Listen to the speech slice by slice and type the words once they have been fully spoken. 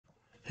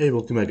Hey,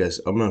 welcome back,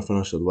 guys. I'm not a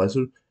financial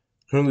advisor.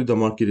 Currently, the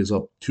market is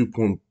up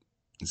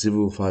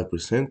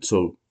 2.05%.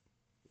 So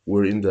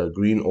we're in the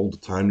green all the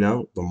time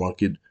now. The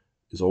market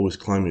is always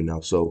climbing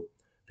now. So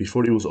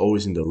before it was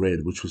always in the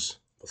red, which was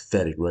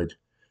pathetic, right?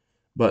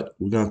 But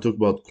we're gonna talk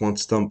about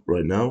Quantstamp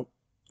right now.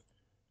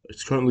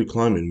 It's currently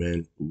climbing,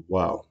 man.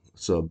 Wow,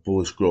 it's a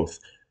bullish growth.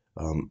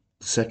 The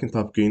second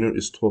top gainer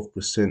is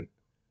 12%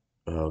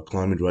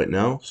 climbing right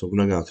now. So we're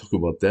not gonna talk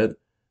about that.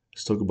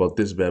 Let's talk about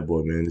this bad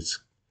boy, man.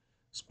 It's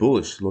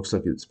bullish. Looks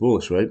like it's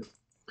bullish, right?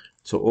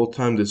 So all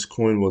time this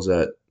coin was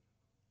at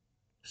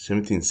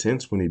 17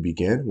 cents when it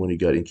began, when it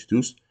got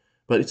introduced.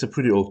 But it's a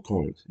pretty old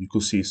coin. You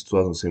could see it's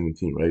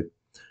 2017, right?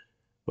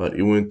 But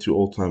it went to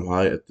all-time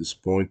high at this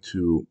point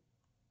to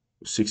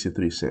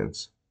 63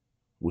 cents,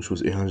 which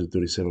was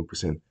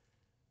 837%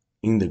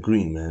 in the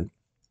green, man.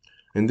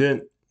 And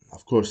then,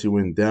 of course, it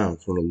went down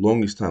for the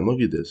longest time. Look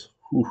at this.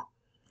 Whew.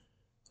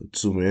 Let's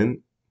zoom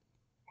in.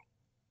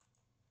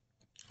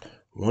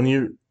 1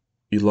 year,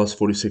 it lost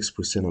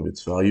 46% of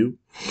its value.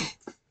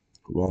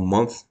 1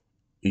 month,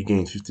 it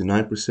gained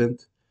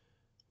 59%.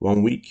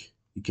 1 week,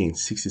 it gained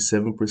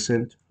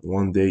 67%.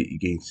 1 day, it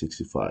gained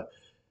 65%.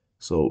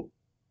 So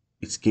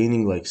it's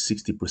gaining like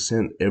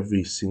 60%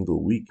 every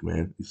single week,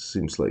 man. It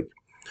seems like.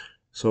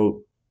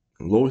 So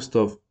lowest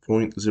of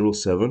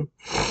 0.07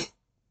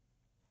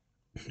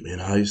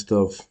 and highest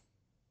of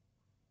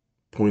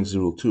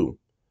 0.02.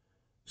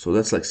 So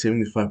that's like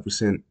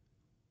 75%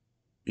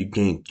 it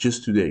gained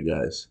just today,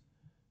 guys.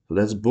 So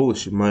that's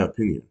bullish in my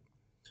opinion.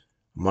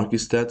 Market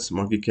stats,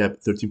 market cap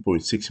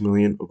 13.6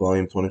 million,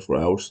 volume 24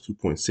 hours,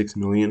 2.6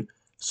 million.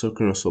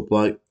 Circular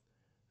supply,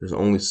 there's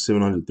only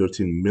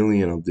 713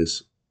 million of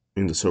this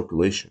in the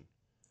circulation.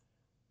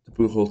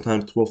 Typical hold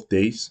time 12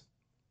 days.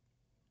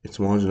 It's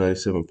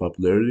 197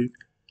 popularity.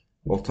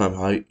 All-time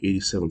high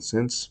 87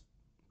 cents.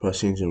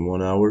 Price change in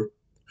 1 hour,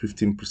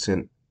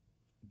 15%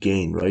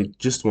 gain, right?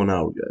 Just 1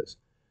 hour, guys.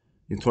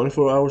 In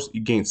 24 hours, you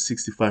gained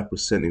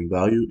 65% in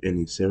value, and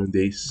in 7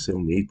 days,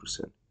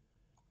 78%.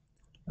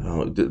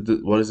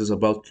 What is this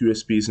about?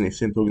 QSP is an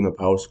Ethereum token that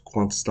powers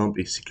Quantstamp,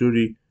 a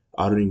security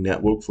auditing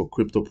network for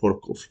crypto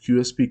protocols.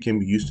 QSP can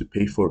be used to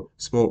pay for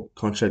small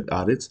contract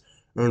audits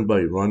earned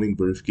by running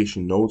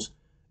verification nodes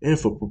and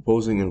for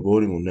proposing and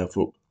voting on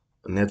network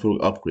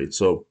upgrades.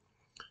 So,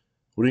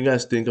 what do you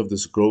guys think of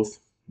this growth?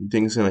 You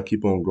think it's gonna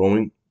keep on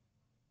growing?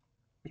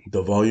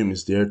 The volume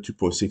is there,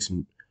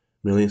 2.6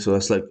 million, so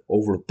that's like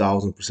over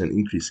 1,000%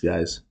 increase,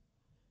 guys.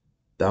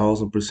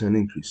 1,000%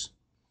 increase.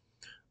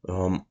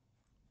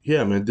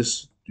 Yeah, man,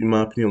 this, in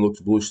my opinion, looks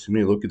bullish to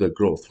me. Look at the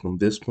growth. From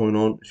this point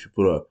on, if you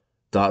put a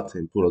dot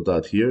and put a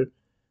dot here,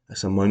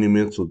 that's a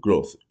monumental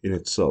growth in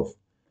itself.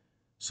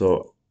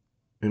 So,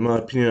 in my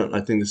opinion,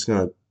 I think it's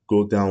going to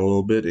go down a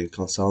little bit and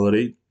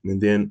consolidate, and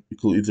then it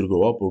could either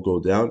go up or go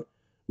down.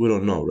 We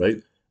don't know,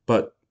 right?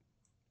 But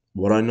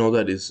what I know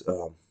that is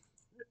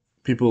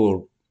people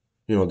are,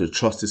 their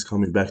trust is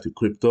coming back to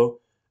crypto,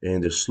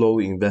 and they're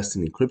slowly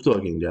investing in crypto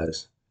again,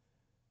 guys.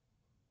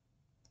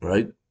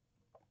 Right?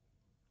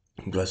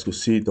 You guys could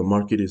see the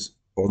market is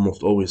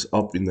almost always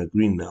up in the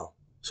green now.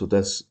 So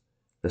that's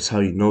how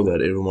you know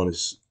that everyone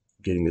is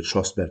getting the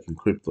trust back in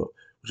crypto,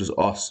 which is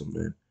awesome,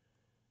 man.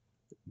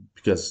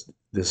 Because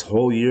this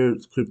whole year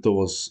crypto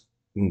was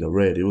in the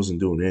red. It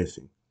wasn't doing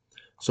anything.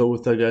 So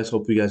with that, guys,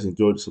 hope you guys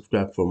enjoyed.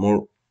 Subscribe for more.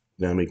 I'm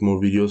gonna make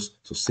more videos,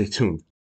 so stay tuned.